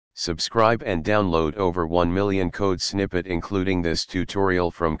Subscribe and download over 1 million code snippet including this tutorial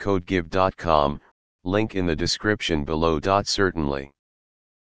from codegive.com, link in the description below. Certainly.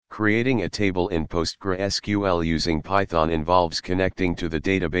 Creating a table in PostgreSQL using Python involves connecting to the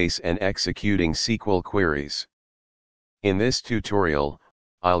database and executing SQL queries. In this tutorial,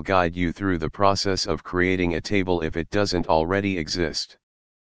 I'll guide you through the process of creating a table if it doesn't already exist.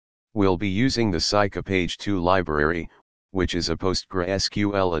 We'll be using the page2 library, which is a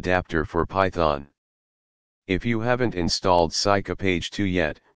PostgreSQL adapter for Python. If you haven't installed page2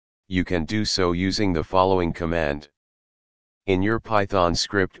 yet, you can do so using the following command. In your Python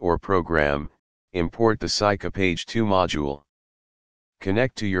script or program, import the page2 module.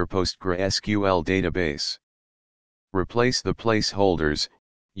 Connect to your PostgreSQL database. Replace the placeholders,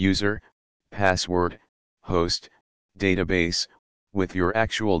 user, password, host, database, with your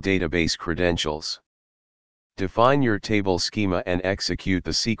actual database credentials. Define your table schema and execute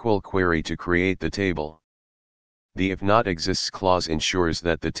the SQL query to create the table. The if not exists clause ensures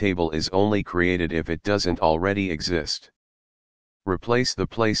that the table is only created if it doesn't already exist. Replace the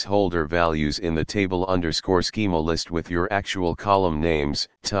placeholder values in the table _schema list with your actual column names,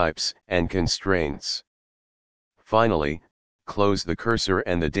 types, and constraints. Finally, close the cursor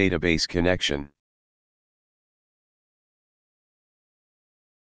and the database connection.